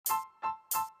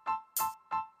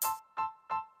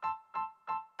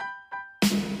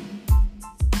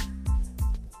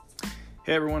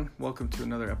Hey everyone, welcome to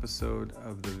another episode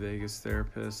of The Vegas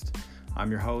Therapist.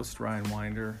 I'm your host, Ryan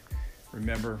Winder.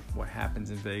 Remember, what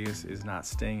happens in Vegas is not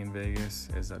staying in Vegas,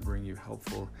 as I bring you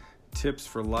helpful tips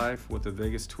for life with a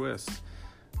Vegas twist.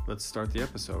 Let's start the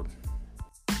episode.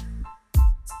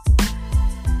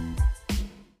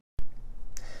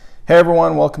 Hey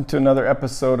everyone, welcome to another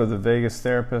episode of The Vegas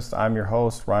Therapist. I'm your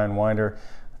host, Ryan Winder.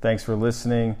 Thanks for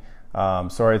listening.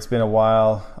 Sorry it's been a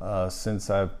while since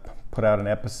I've put out an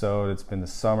episode. It's been the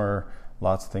summer,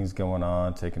 lots of things going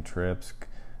on, taking trips,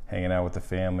 hanging out with the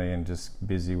family, and just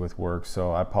busy with work.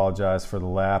 So I apologize for the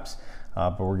lapse,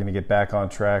 but we're going to get back on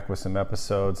track with some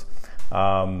episodes.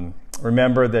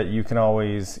 Remember that you can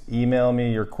always email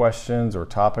me your questions or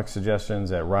topic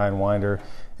suggestions at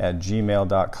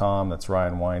ryanwinder@gmail.com. That's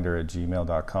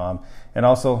ryanwinder@gmail.com. And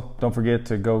also, don't forget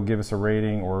to go give us a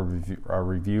rating or a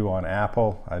review on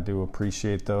Apple. I do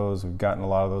appreciate those. We've gotten a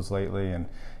lot of those lately,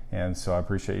 and so I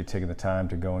appreciate you taking the time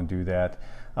to go and do that.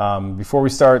 Before we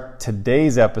start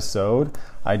today's episode,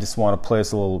 I just want to play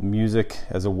us a little music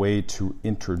as a way to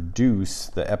introduce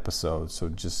the episode. So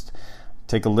just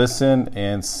take a listen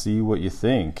and see what you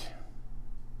think.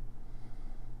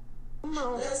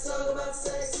 Let's talk about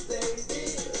sex, baby.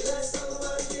 Let's talk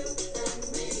about you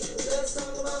and me. Let's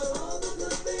talk about all the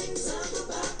good things and the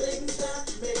bad things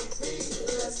that may be.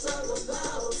 Let's talk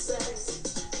about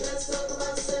sex. Let's talk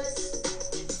about sex.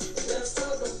 Let's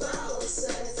talk about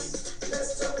sex.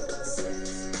 Let's talk about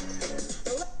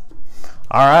sex.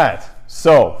 All right.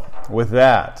 So with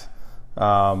that,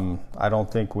 I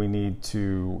don't think we need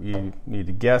to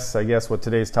guess, I guess, what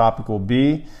today's topic will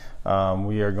be.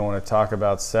 We are going to talk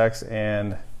about sex,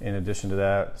 and in addition to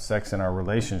that, sex in our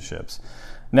relationships.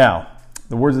 Now,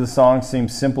 the words of the song seem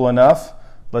simple enough.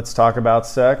 Let's talk about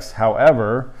sex.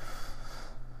 However,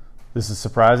 this is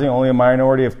surprising. Only a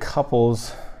minority of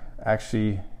couples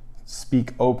actually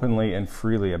speak openly and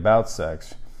freely about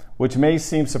sex, which may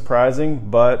seem surprising,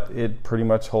 but it pretty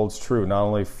much holds true, not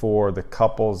only for the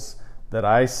couples that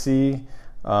I see,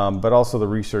 but also the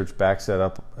research backs that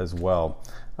up as well.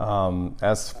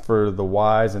 As for the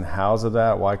whys and hows of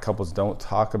that, why couples don't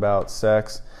talk about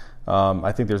sex,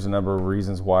 I think there's a number of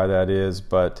reasons why that is,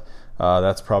 but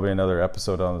that's probably another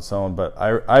episode on its own. But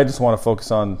I just want to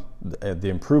focus on the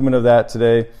improvement of that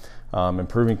today,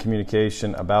 improving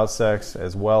communication about sex,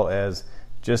 as well as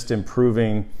just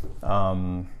improving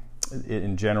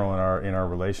in general in our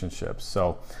relationships.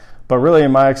 But really,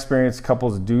 in my experience,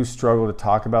 couples do struggle to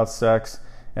talk about sex,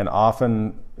 and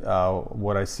often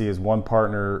what I see is one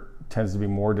partner tends to be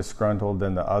more disgruntled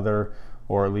than the other,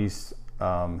 or at least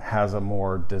has a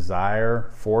more desire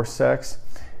for sex.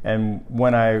 And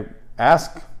when I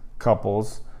ask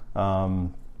couples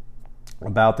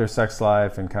about their sex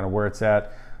life and kind of where it's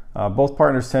at, both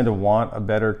partners tend to want a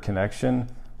better connection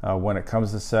when it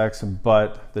comes to sex,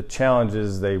 but the challenge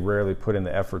is they rarely put in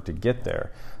the effort to get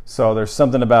there. So there's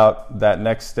something about that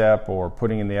next step or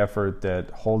putting in the effort that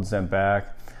holds them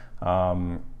back.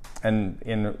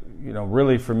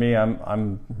 Really for me,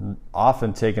 I'm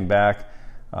often taken back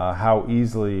how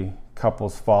easily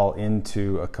couples fall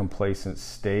into a complacent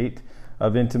state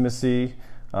of intimacy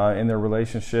in their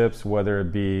relationships, whether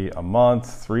it be a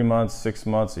month, 3 months, 6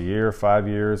 months, a year, 5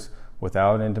 years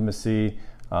without intimacy.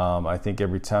 I think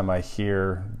every time I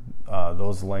hear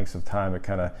those lengths of time,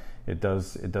 it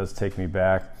does take me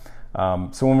back.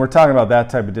 So when we're talking about that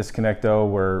type of disconnect, though,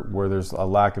 where there's a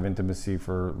lack of intimacy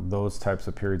for those types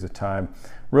of periods of time,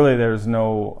 really there's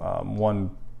no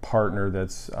one partner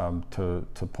that's to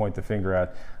point the finger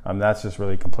at. That's just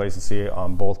really complacency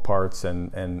on both parts,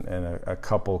 and a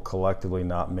couple collectively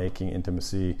not making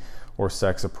intimacy or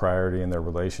sex a priority in their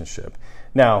relationship.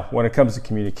 Now, when it comes to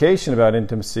communication about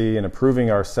intimacy and improving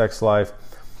our sex life,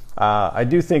 I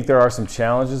do think there are some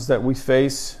challenges that we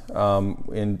face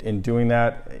in doing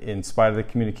that in spite of the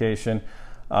communication.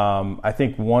 I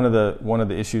think one of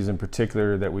the issues in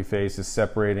particular that we face is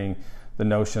separating the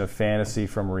notion of fantasy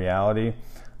from reality.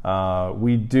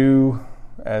 We do,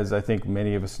 as I think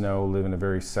many of us know, live in a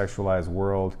very sexualized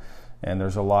world, and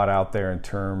there's a lot out there in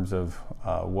terms of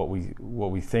what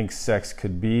we think sex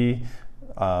could be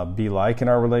like in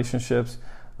our relationships.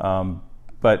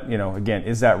 But again,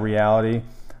 is that reality?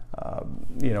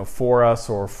 For us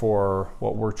or for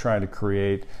what we're trying to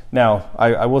create. Now,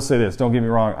 I will say this, don't get me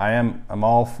wrong, I'm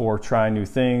all for trying new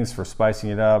things, for spicing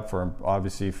it up,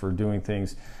 for doing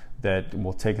things that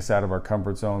will take us out of our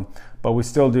comfort zone, but we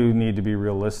still do need to be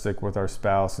realistic with our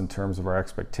spouse in terms of our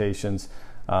expectations,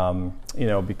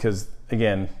 because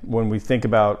again, when we think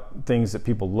about things that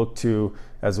people look to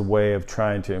as a way of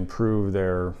trying to improve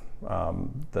their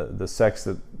the sex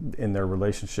that in their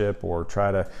relationship, or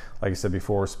try to, like I said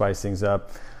before, spice things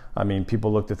up. I mean,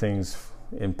 people look to things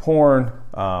in porn,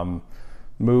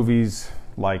 movies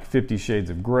like 50 Shades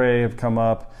of Grey have come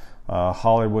up.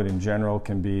 Hollywood in general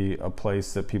can be a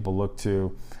place that people look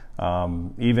to.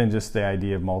 Even just the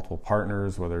idea of multiple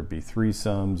partners, whether it be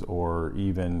threesomes or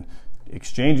even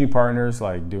exchanging partners,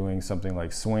 like doing something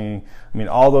like swinging. I mean,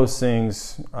 all those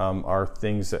things are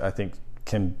things that I think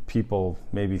can people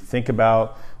maybe think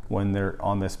about when they're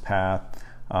on this path.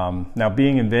 Now,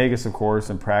 being in Vegas, of course,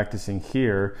 and practicing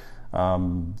here,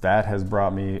 that has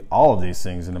brought me all of these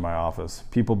things into my office.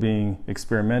 People being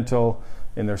experimental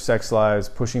in their sex lives,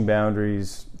 pushing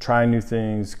boundaries, trying new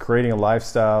things, creating a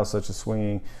lifestyle such as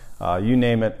swinging. You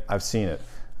name it, I've seen it.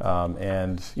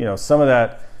 And, some of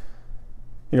that,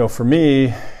 for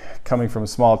me, coming from a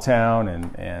small town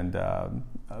and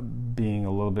being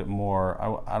a little bit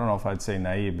more, I don't know if I'd say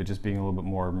naive, but just being a little bit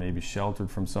more maybe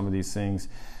sheltered from some of these things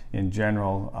in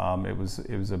general, it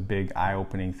was a big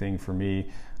eye-opening thing for me.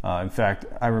 In fact,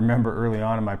 I remember early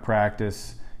on in my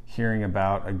practice hearing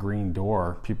about a green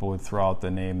door. People would throw out the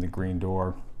name, the green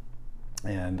door,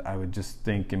 and I would just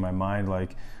think in my mind,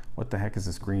 like, what the heck is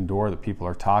this green door that people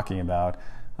are talking about?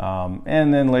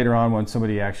 And then later on, when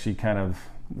somebody actually kind of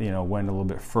went a little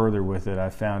bit further with it, I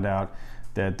found out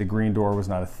that the green door was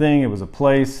not a thing. It was a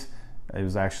place. It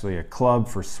was actually a club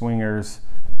for swingers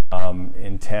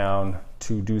in town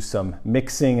to do some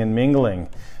mixing and mingling,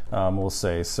 we'll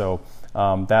say. So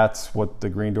that's what the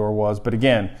green door was. But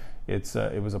again,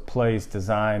 it was a place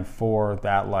designed for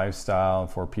that lifestyle and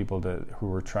for people who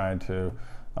were trying to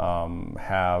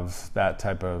have that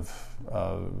type of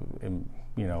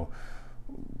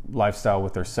lifestyle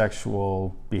with their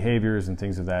sexual behaviors and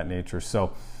things of that nature.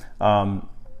 So, I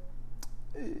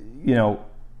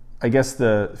guess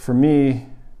for me,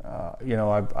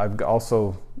 I've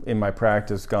also in my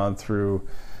practice gone through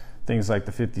things like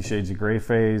the 50 Shades of Grey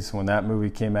phase. When that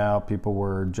movie came out, people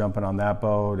were jumping on that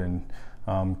boat, and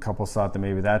couples thought that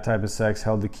maybe that type of sex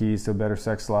held the keys to a better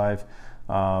sex life,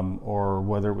 or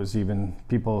whether it was even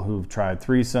people who've tried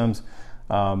threesomes.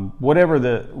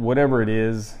 Whatever it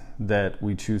is that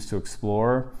we choose to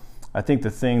explore, I think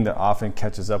the thing that often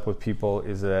catches up with people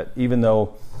is that even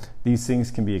though these things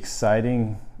can be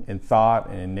exciting in thought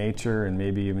and in nature and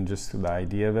maybe even just the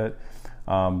idea of it,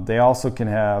 they also can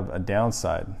have a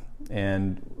downside.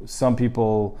 And some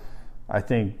people, I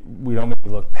think we don't maybe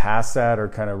look past that or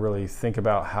kind of really think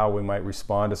about how we might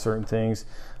respond to certain things.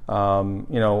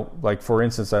 Like for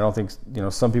instance, I don't think,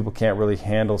 some people can't really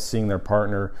handle seeing their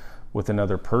partner with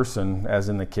another person, as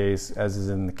is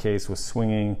in the case with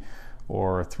swinging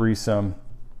or a threesome.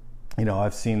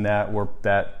 I've seen that where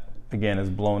that again is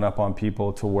blown up on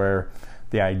people to where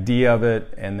the idea of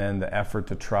it and then the effort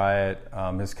to try it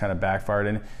has kind of backfired.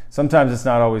 And sometimes it's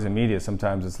not always immediate.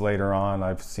 Sometimes it's later on.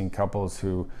 I've seen couples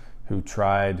who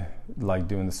tried like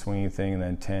doing the swinging thing, and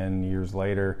then 10 years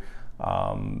later,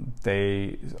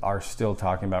 they are still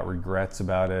talking about regrets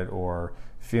about it, or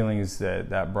feelings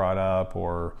that brought up,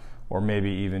 or maybe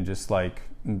even just like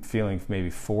feeling maybe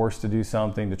forced to do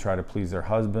something to try to please their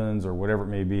husbands or whatever it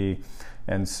may be.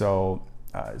 And so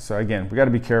again, we got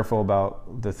to be careful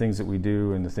about the things that we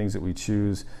do and the things that we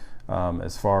choose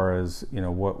as far as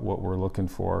what we're looking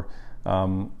for.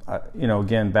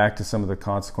 Again, back to some of the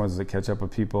consequences that catch up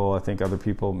with people. I think other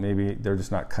people, maybe they're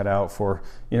just not cut out for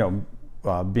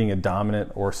being a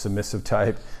dominant or submissive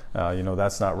type.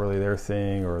 That's not really their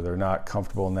thing, or they're not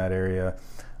comfortable in that area.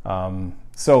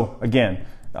 So again,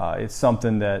 it's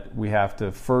something that we have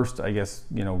to first, I guess,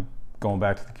 going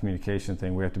back to the communication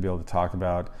thing, we have to be able to talk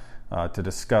about, to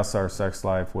discuss our sex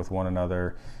life with one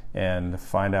another and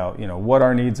find out, what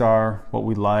our needs are, what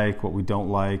we like, what we don't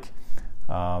like.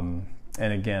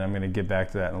 And again, I'm going to get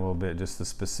back to that in a little bit, just the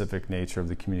specific nature of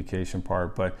the communication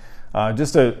part. But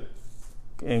just to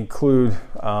include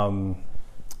some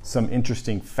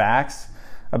interesting facts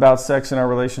about sex in our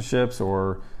relationships,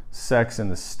 or sex in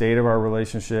the state of our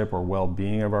relationship, or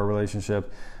well-being of our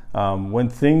relationship. When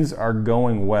things are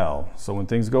going well, so when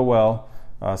things go well,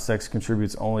 sex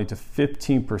contributes only to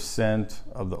 15%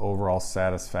 of the overall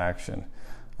satisfaction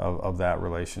of that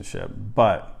relationship.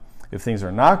 But if things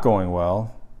are not going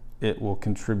well, it will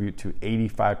contribute to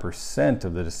 85%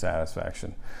 of the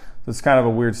dissatisfaction. So it's kind of a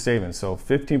weird statement. So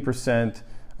 15%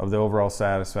 of the overall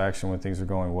satisfaction when things are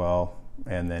going well,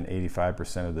 and then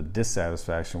 85% of the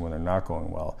dissatisfaction when they're not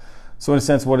going well. So in a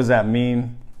sense, what does that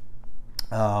mean?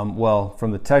 Well,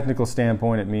 from the technical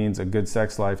standpoint, it means a good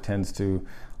sex life tends to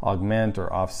augment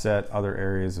or offset other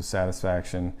areas of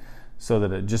satisfaction, so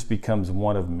that it just becomes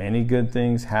one of many good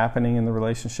things happening in the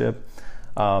relationship.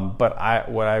 But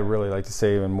what I really like to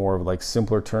say in more of like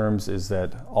simpler terms is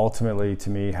that ultimately, to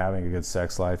me, having a good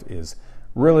sex life is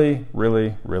really,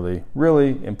 really, really,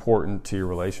 really important to your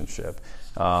relationship.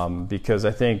 Because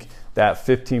I think that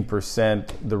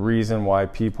 15%, the reason why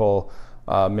people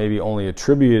maybe only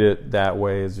attribute it that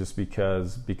way is just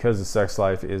because the sex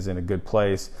life is in a good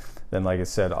place. Then, like I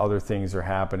said, other things are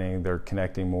happening. They're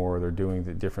connecting more. They're doing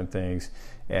the different things,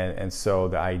 and so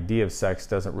the idea of sex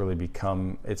doesn't really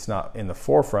become. It's not in the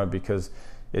forefront because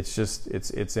it's just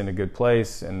it's in a good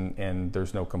place and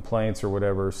there's no complaints or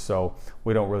whatever. So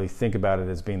we don't really think about it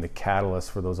as being the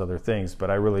catalyst for those other things. But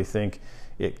I really think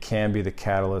it can be the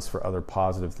catalyst for other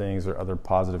positive things or other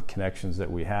positive connections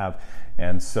that we have.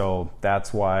 And so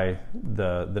that's why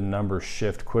the numbers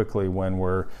shift quickly when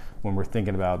we're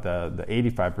thinking about the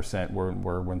 85%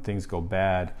 where when things go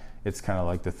bad, it's kind of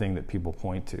like the thing that people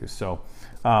point to. So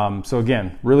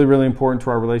again, really, really important to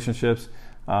our relationships.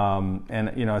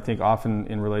 And, you know, I think often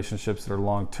in relationships that are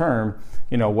long term,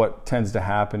 you know, what tends to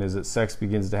happen is that sex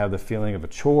begins to have the feeling of a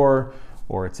chore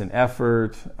or it's an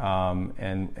effort.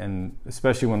 And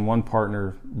especially when one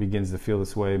partner begins to feel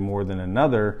this way more than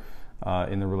another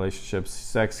in the relationships,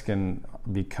 sex can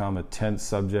become a tense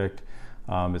subject.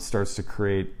 It starts to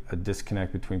create a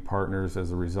disconnect between partners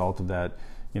as a result of that,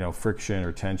 you know, friction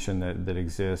or tension that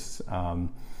exists.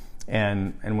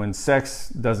 And when sex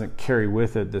doesn't carry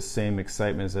with it the same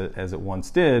excitement as it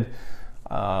once did,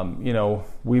 you know,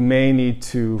 we may need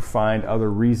to find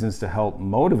other reasons to help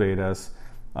motivate us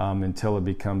until it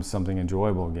becomes something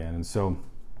enjoyable again. And so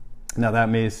now that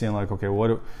may seem like, okay,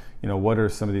 what are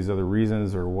some of these other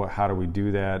reasons, or how do we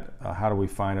do that? How do we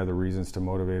find other reasons to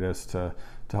motivate us to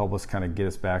help us kind of get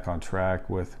us back on track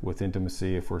with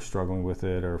intimacy if we're struggling with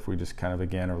it, or if we just kind of,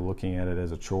 again, are looking at it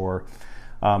as a chore?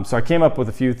 So I came up with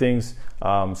a few things,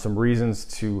 some reasons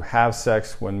to have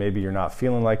sex when maybe you're not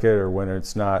feeling like it, or when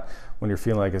you're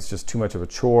feeling like it's just too much of a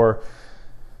chore.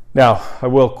 Now, I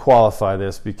will qualify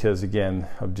this because, again,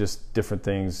 of just different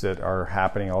things that are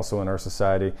happening also in our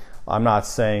society. I'm not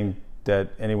saying that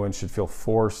anyone should feel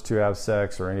forced to have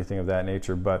sex or anything of that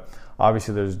nature, but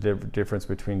obviously there's a difference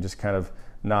between just kind of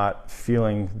not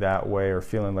feeling that way or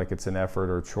feeling like it's an effort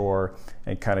or chore,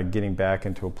 and kind of getting back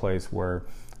into a place where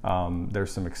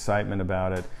there's some excitement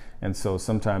about it. And so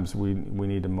sometimes we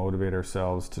need to motivate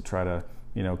ourselves to try to,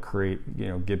 you know,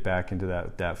 get back into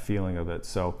that feeling of it.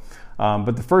 So,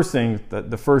 but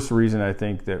the first reason I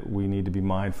think that we need to be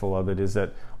mindful of it is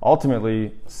that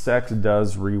ultimately sex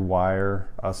does rewire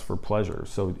us for pleasure.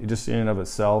 So just in and of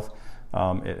itself,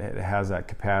 it has that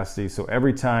capacity. So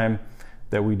every time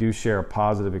that we do share a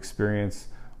positive experience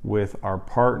with our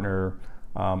partner,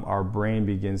 our brain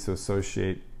begins to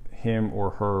associate him or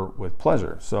her with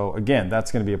pleasure. So again,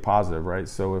 that's going to be a positive, right?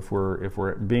 So if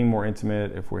we're being more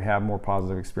intimate, if we have more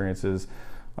positive experiences,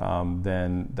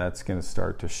 then that's going to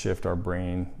start to shift our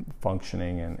brain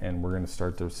functioning, and we're going to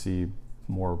start to see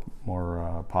more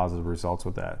positive results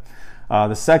with that.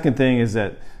 The second thing is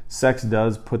that sex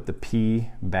does put the P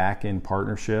back in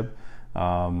partnership.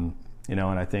 You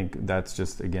know, and I think that's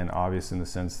just, again, obvious in the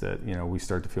sense that, you know, we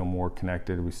start to feel more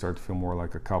connected. We start to feel more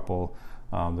like a couple.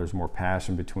 There's more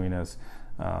passion between us,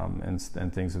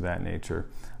 and things of that nature.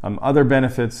 Other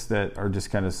benefits that are just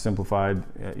kind of simplified,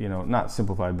 you know, not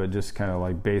simplified, but just kind of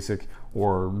like basic,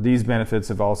 or these benefits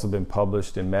have also been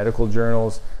published in medical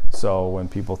journals. So when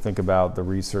people think about the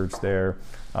research there,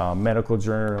 medical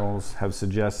journals have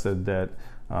suggested that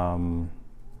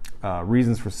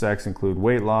reasons for sex include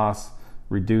weight loss,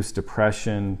 reduced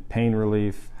depression, pain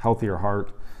relief, healthier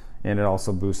heart, and it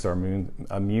also boosts our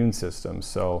immune system.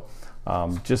 So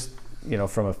just, you know,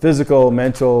 from a physical,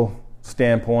 mental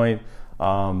standpoint,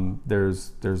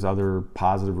 there's other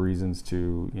positive reasons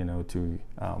to, you know, to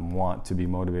want to be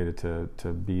motivated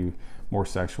to be more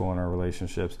sexual in our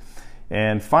relationships.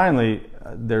 And finally,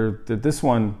 this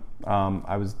one,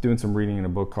 I was doing some reading in a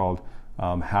book called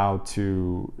How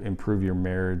to Improve Your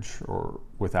Marriage or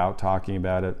Without Talking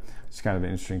About It. It's kind of an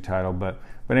interesting title, but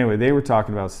anyway, they were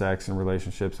talking about sex and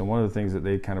relationships, and one of the things that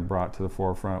they kind of brought to the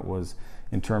forefront was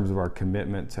in terms of our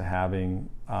commitment to having,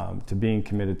 to being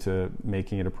committed to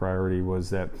making it a priority, was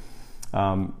that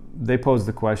they posed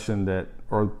the question that,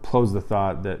 or posed the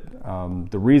thought that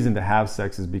the reason to have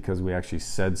sex is because we actually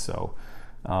said so,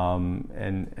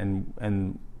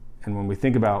 and when we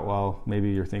think about, well, maybe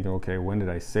you're thinking, okay, when did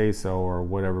I say so or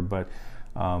whatever, but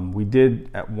we did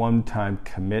at one time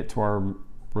commit to our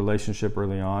relationship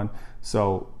early on.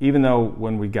 So even though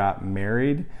when we got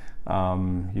married,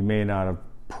 you may not have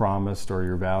promised, or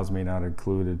your vows may not have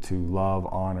included to love,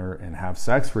 honor, and have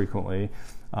sex frequently,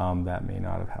 That may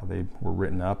not have how they were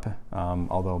written up,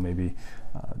 although maybe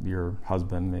your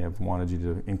husband may have wanted you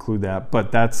to include that,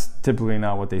 but that's typically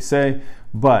not what they say.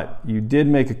 But you did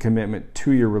make a commitment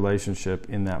to your relationship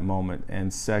in that moment,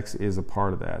 and sex is a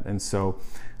part of that. And so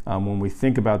when we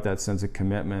think about that sense of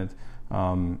commitment,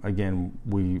 again,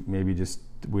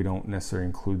 we don't necessarily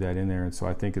include that in there. And so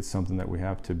I think it's something that we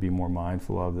have to be more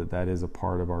mindful of, that is a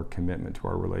part of our commitment to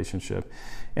our relationship.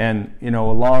 And,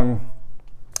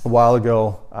 a while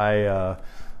ago, I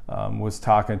was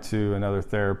talking to another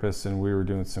therapist, and we were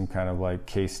doing some kind of like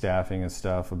case staffing and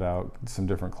stuff about some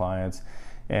different clients.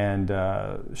 And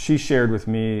she shared with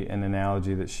me an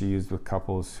analogy that she used with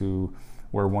couples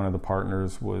where one of the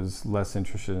partners was less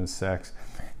interested in sex.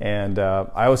 And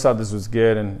I always thought this was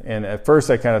good. And at first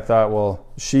I kind of thought, well,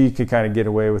 she could kind of get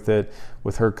away with it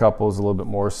with her couples a little bit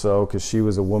more so, because she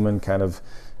was a woman kind of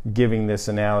giving this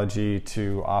analogy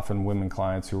to often women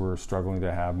clients who were struggling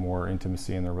to have more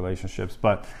intimacy in their relationships.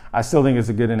 But I still think it's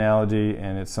a good analogy,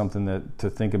 and it's something to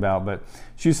think about. But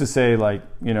she used to say, like,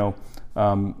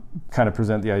 kind of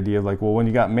present the idea of like, well, when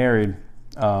you got married,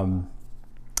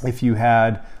 if you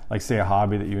had, like, say, a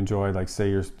hobby that you enjoyed, like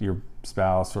say your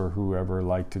spouse or whoever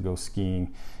liked to go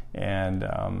skiing, and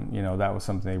that was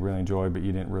something they really enjoyed, but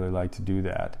you didn't really like to do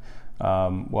that.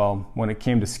 Well, when it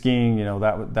came to skiing,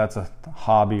 that's a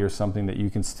hobby or something that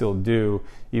you can still do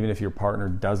even if your partner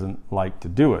doesn't like to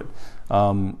do it.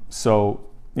 So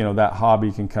that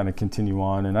hobby can kind of continue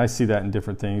on. And I see that in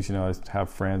different things. I have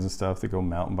friends and stuff that go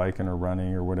mountain biking or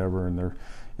running or whatever, and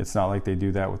it's not like they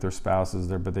do that with their spouses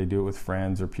there, but they do it with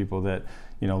friends or people that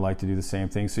like to do the same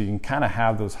thing. So you can kind of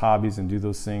have those hobbies and do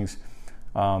those things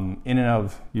in and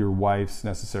of your wife's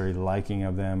necessary liking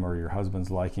of them or your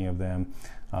husband's liking of them.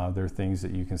 There are things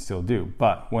that you can still do.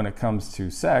 But when it comes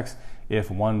to sex, if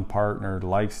one partner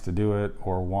likes to do it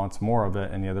or wants more of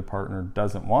it and the other partner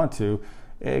doesn't want to,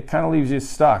 it kind of leaves you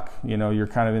stuck. You're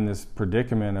kind of in this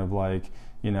predicament of like,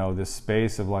 this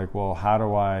space of like, well, how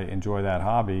do I enjoy that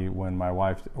hobby when my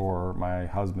wife or my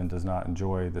husband does not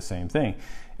enjoy the same thing?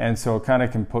 And so it kind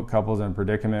of can put couples in a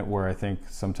predicament where I think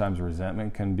sometimes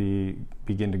resentment can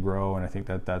begin to grow. And I think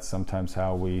that's sometimes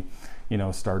how we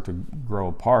start to grow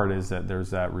apart, is that there's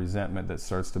that resentment that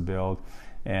starts to build,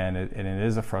 and it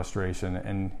is a frustration.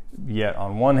 And yet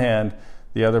on one hand,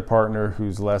 the other partner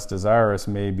who's less desirous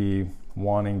may be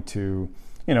wanting to,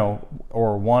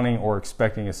 or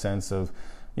expecting a sense of,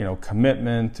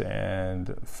 commitment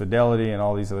and fidelity and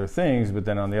all these other things. But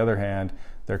then on the other hand,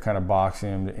 they're kind of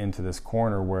boxing them into this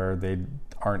corner where they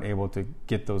aren't able to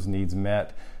get those needs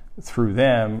met through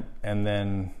them, and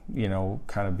then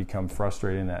kind of become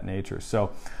frustrated in that nature.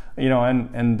 So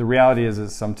and the reality is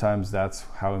that sometimes that's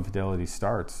how infidelity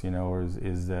starts, or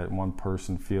is that one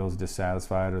person feels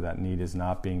dissatisfied or that need is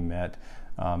not being met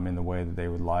in the way that they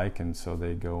would like, and so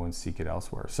they go and seek it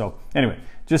elsewhere. So anyway,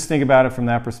 just think about it from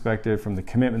that perspective, from the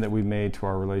commitment that we've made to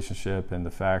our relationship, and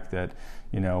the fact that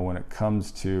when it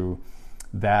comes to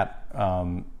that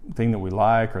thing that we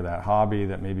like, or that hobby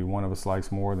that maybe one of us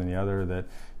likes more than the other, that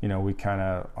we kind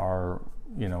of are,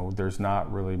 there's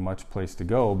not really much place to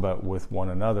go but with one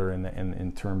another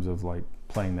in terms of like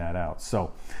playing that out.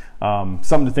 So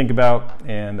something to think about,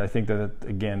 and I think that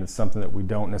again, it's something that we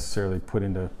don't necessarily put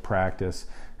into practice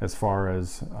as far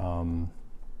as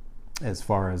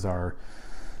our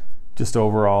just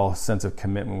overall sense of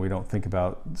commitment. We don't think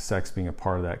about sex being a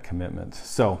part of that commitment.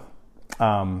 So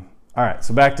all right,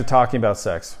 so back to talking about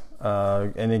sex.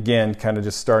 And again, kind of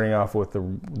just starting off with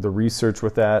the research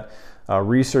with that.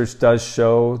 Research does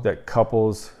show that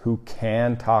couples who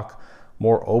can talk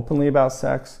more openly about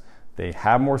sex, they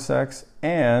have more sex.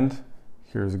 And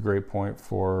here's a great point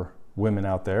for women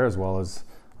out there, as well as,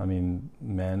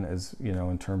 men, as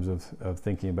in terms of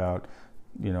thinking about,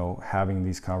 having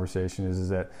these conversations, is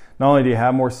that not only do you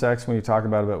have more sex when you talk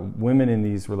about it, but women in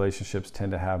these relationships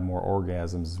tend to have more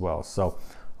orgasms as well. So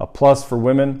a plus for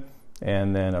women,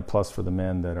 and then a plus for the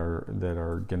men that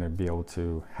are going to be able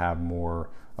to have more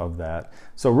of that.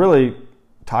 So really,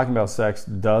 talking about sex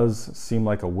does seem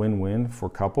like a win-win for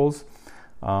couples.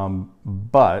 However,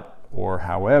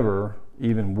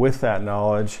 even with that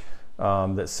knowledge,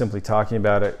 that simply talking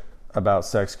about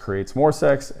sex creates more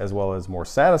sex as well as more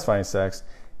satisfying sex,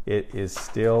 it is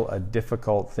still a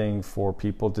difficult thing for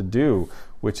people to do,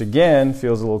 which again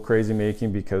feels a little crazy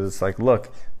making, because it's like,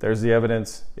 look, there's the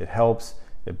evidence, it helps,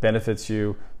 it benefits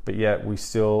you, but yet we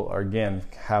still again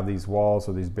have these walls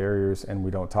or these barriers, and we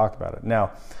don't talk about it.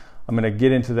 Now, I'm going to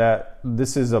get into that.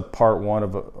 This is a part one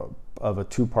of a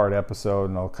two-part episode,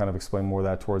 and I'll kind of explain more of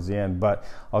that towards the end, but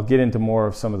I'll get into more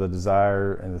of some of the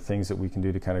desire and the things that we can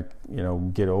do to kind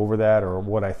of get over that, or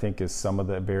what I think is some of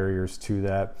the barriers to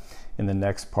that in the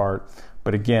next part.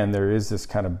 But again, there is this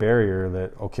kind of barrier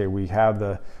that, okay, we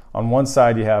have on one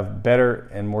side you have better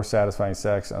and more satisfying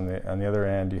sex, on the other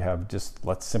end you have just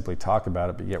let's simply talk about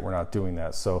it, but yet we're not doing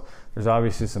that. So there's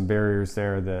obviously some barriers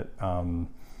there that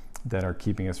that are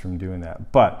keeping us from doing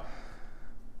that. But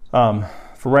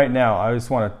for right now, I just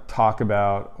want to talk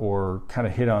about or kind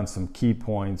of hit on some key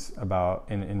points about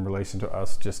in relation to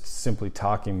us just simply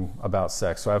talking about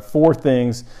sex. So I have 4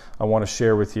 things I want to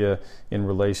share with you in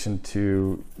relation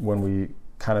to when we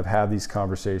kind of have these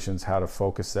conversations, how to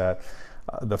focus that.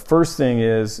 The first thing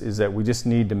is that we just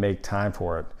need to make time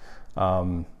for it.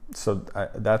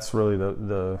 That's really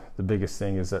the biggest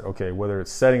thing, is that, okay, whether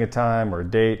it's setting a time or a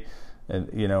date, and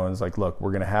and it's like, look,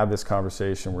 we're going to have this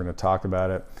conversation, we're going to talk about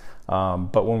it.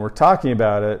 But when we're talking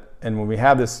about it, and when we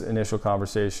have this initial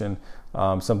conversation,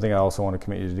 something I also want to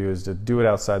commit you to do is to do it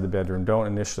outside the bedroom. Don't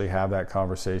initially have that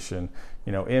conversation,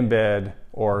 in bed,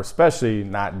 or especially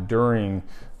not during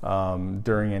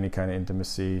any kind of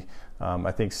intimacy.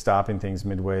 I think stopping things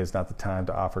midway is not the time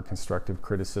to offer constructive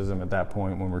criticism at that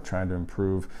point when we're trying to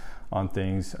improve on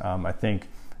things. I think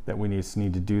that we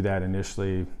need to do that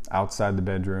initially outside the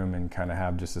bedroom and kind of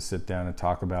have just a sit down and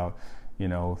talk about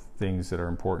things that are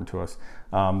important to us.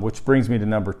 Which brings me to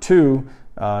number 2,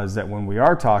 is that when we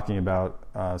are talking about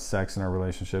sex in our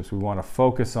relationships, we want to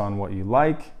focus on what you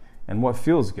like and what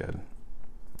feels good.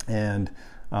 And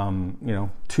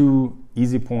 2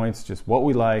 easy points: just what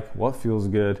we like, what feels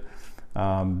good.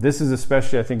 This is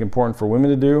especially, I think, important for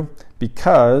women to do,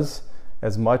 because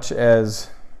as much as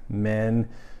men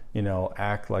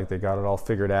act like they got it all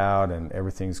figured out and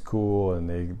everything's cool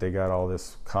and they got all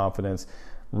this confidence,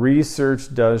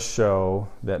 research does show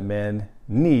that men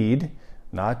need,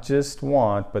 not just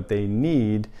want, but they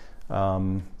need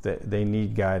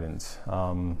guidance.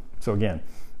 So again,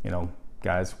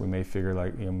 guys, we may figure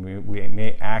like, we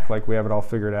may act like we have it all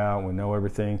figured out, we know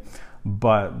everything,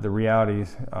 but the reality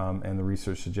and the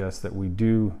research suggests that we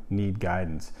do need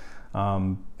guidance.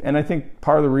 And I think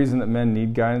part of the reason that men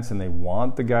need guidance and they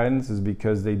want the guidance is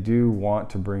because they do want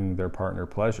to bring their partner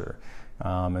pleasure.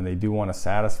 And they do want to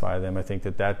satisfy them. I think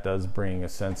that does bring a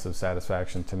sense of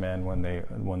satisfaction to men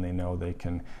when they know they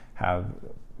can have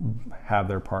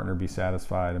their partner be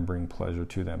satisfied and bring pleasure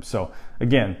to them. So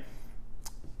again,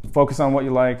 focus on what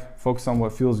you like, focus on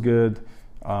what feels good,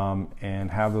 and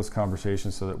have those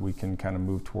conversations so that we can kind of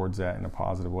move towards that in a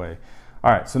positive way.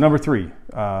 All right, so number 3,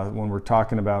 when we're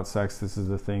talking about sex, this is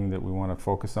the thing that we want to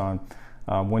focus on.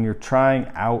 When you're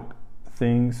trying out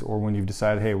things, or when you've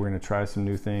decided, hey, we're going to try some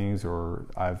new things, or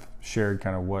I've shared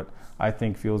kind of what I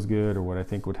think feels good or what I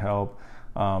think would help,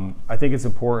 I think it's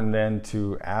important then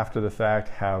to, after the fact,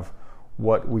 have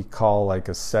what we call like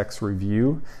a sex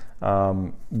review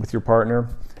with your partner.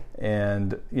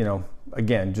 And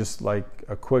again, just like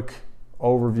a quick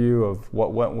overview of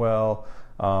what went well,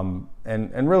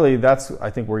 and really that's,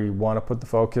 I think, where you want to put the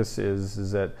focus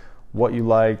is that what you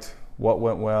liked, what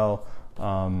went well,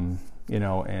 and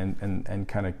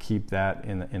kind of keep that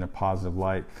in a positive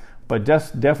light. But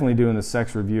definitely doing the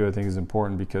sex review, I think, is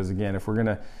important, because again, if we're going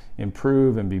to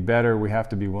improve and be better, we have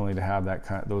to be willing to have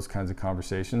those kinds of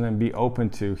conversations and be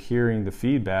open to hearing the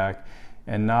feedback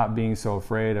and not being so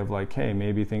afraid of like, hey,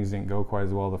 maybe things didn't go quite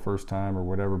as well the first time or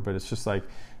whatever. But it's just like,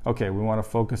 okay, we want to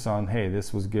focus on, hey,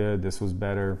 this was good, this was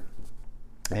better,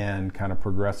 and kind of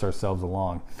progress ourselves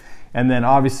along. And then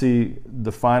obviously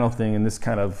the final thing, and this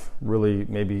kind of really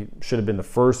maybe should have been the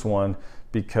first one,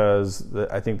 because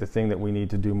I think the thing that we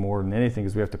need to do more than anything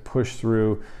is we have to push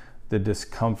through the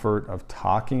discomfort of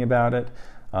talking about it.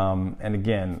 And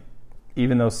again,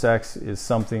 even though sex is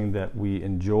something that we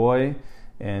enjoy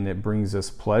and it brings us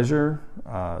pleasure,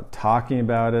 talking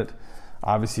about it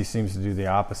obviously seems to do the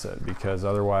opposite, because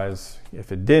otherwise,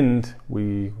 if it didn't,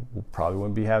 we probably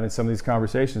wouldn't be having some of these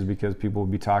conversations, because people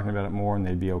would be talking about it more and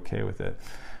they'd be okay with it.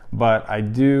 But I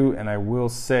do, and I will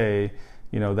say,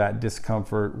 that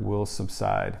discomfort will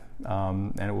subside,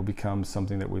 and it will become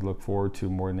something that we look forward to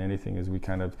more than anything as we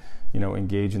kind of,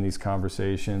 engage in these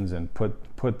conversations and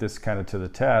put this kind of to the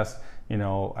test.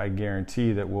 I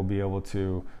guarantee that we'll be able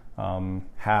to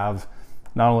have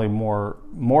not only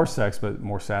more sex, but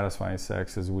more satisfying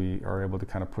sex, as we are able to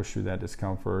kind of push through that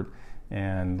discomfort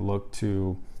and look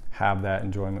to have that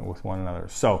enjoyment with one another.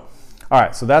 So, all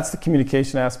right, so that's the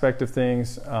communication aspect of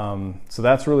things. So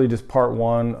that's really just part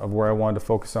 1 of where I wanted to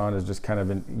focus on, is just kind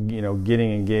of,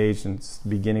 getting engaged and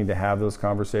beginning to have those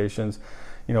conversations.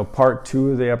 Part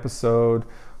 2 of the episode,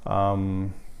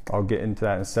 I'll get into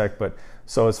that in a sec. But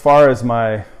so as far as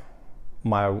my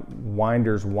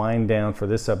winders wind down for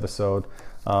this episode,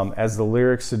 as the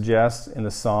lyrics suggest in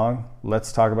the song,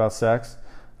 let's talk about sex,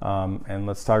 and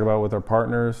let's talk about it with our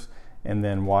partners, and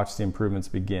then watch the improvements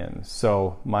begin.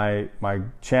 So my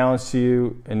challenge to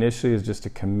you initially is just to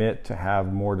commit to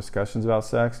have more discussions about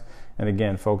sex, and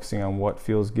again, focusing on what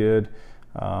feels good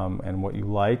and what you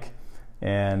like.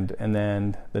 And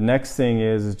then the next thing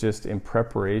is just in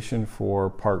preparation for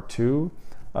part 2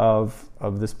 of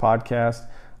this podcast.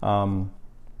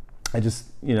 I just,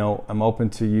 I'm open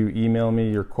to you email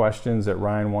me your questions at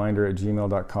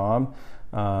ryanwinder@gmail.com.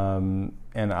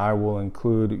 And I will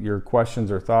include your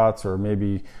questions or thoughts, or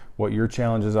maybe what your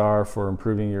challenges are for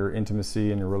improving your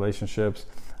intimacy and your relationships.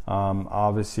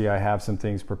 Obviously, I have some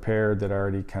things prepared that I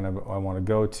already I want to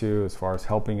go to as far as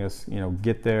helping us,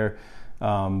 get there.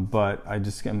 But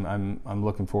I'm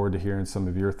looking forward to hearing some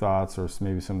of your thoughts, or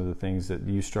maybe some of the things that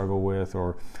you struggle with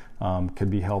or could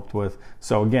be helped with.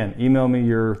 So again, email me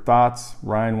your thoughts,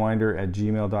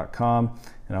 ryanwinder@gmail.com,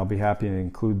 and I'll be happy to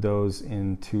include those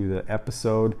into the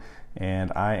episode.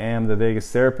 And I am the Vegas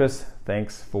Therapist.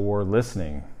 Thanks for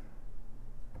listening.